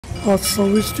आज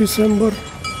 26 December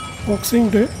boxing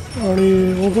day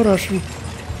आणि ओबरहाचिंग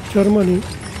Germany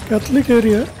Catholic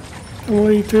area आहे,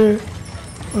 त्यामुळे इथे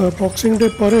बॉक्सिंग डे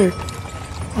परेड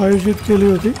आयोजित केली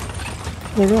होती.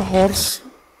 बघा हॉर्स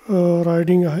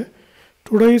रायडिंग आहे.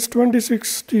 Today is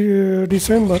 26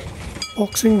 December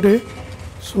boxing day.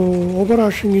 So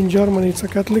Oberhaching in Germany, it's a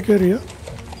Catholic area,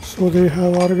 so they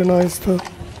have organized the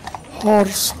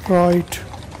horse ride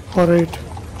parade.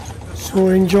 So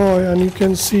enjoy, and you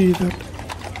can see that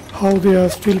how they are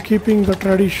still keeping the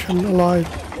tradition alive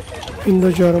in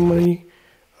the Germany,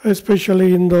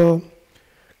 especially in the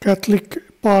Catholic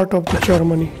part of the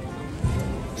Germany.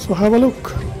 So have a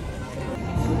look.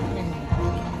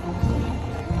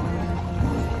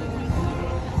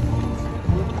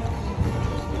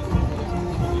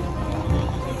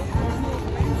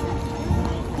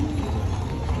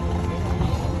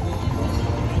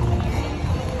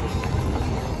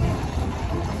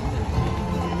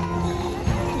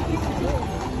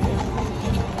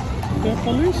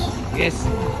 Police? Yes,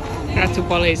 Ratsu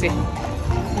police.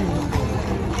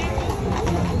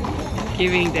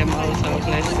 Giving them also a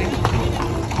blessing.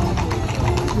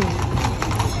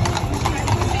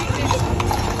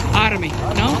 Army?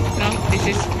 No, this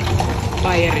is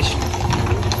Irish.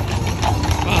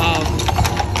 Wow.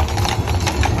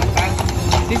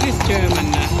 This is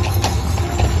German.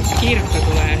 Kirkko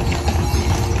tulee.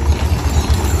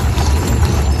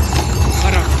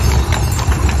 Varo.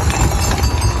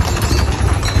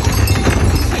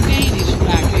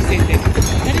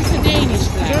 That is a Danish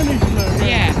flag. Danish flag,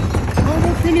 yeah. How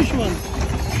about Finnish one?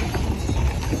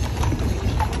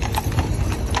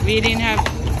 We didn't have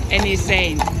any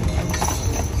saint.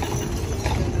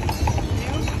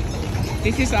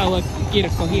 This is our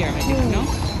kirkko here, I think, no?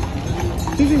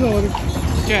 This is our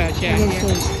church, yeah.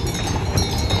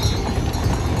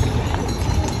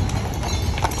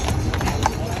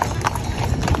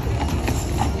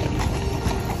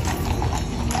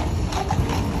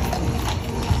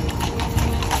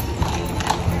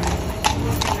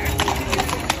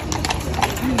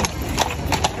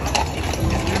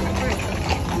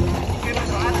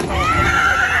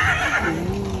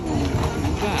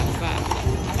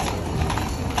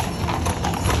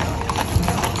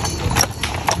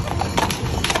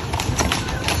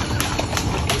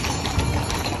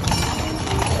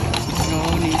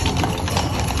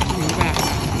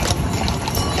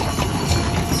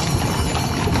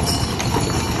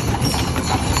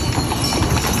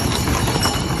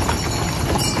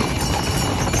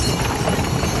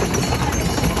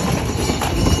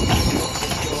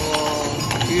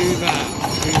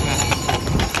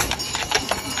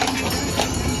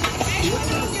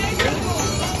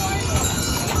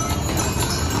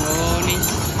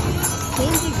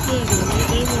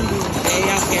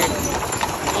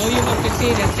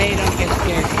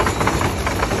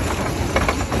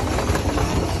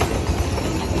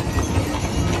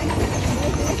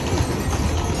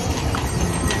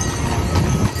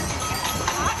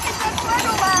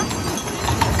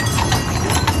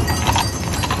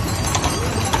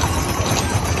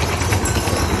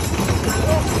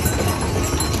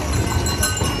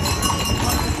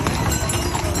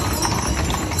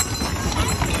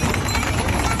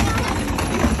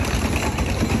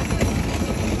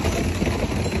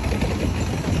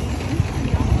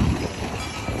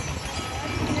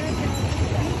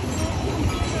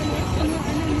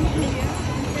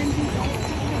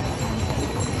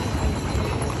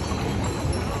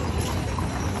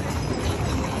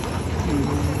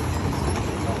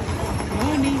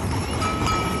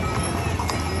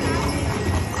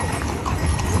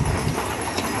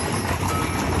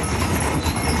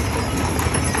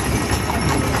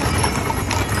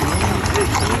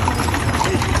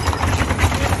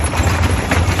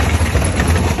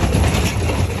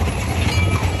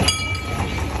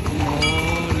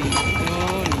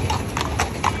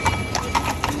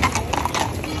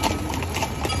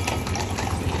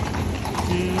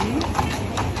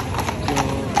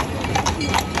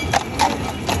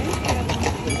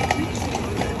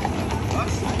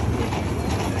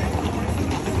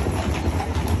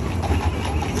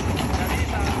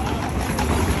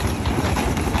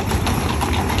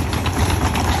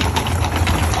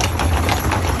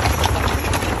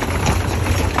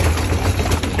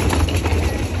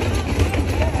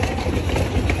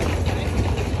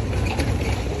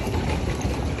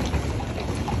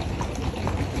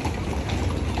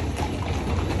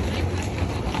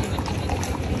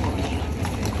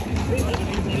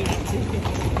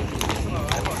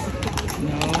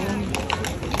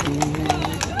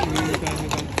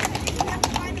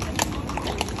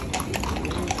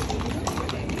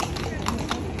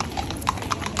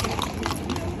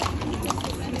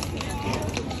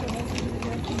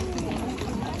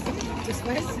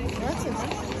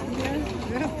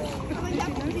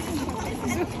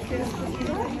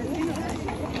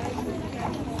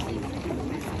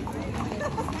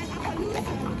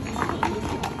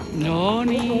 No,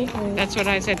 nee. That's what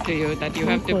I said to you. That you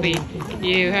have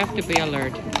to be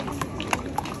alert.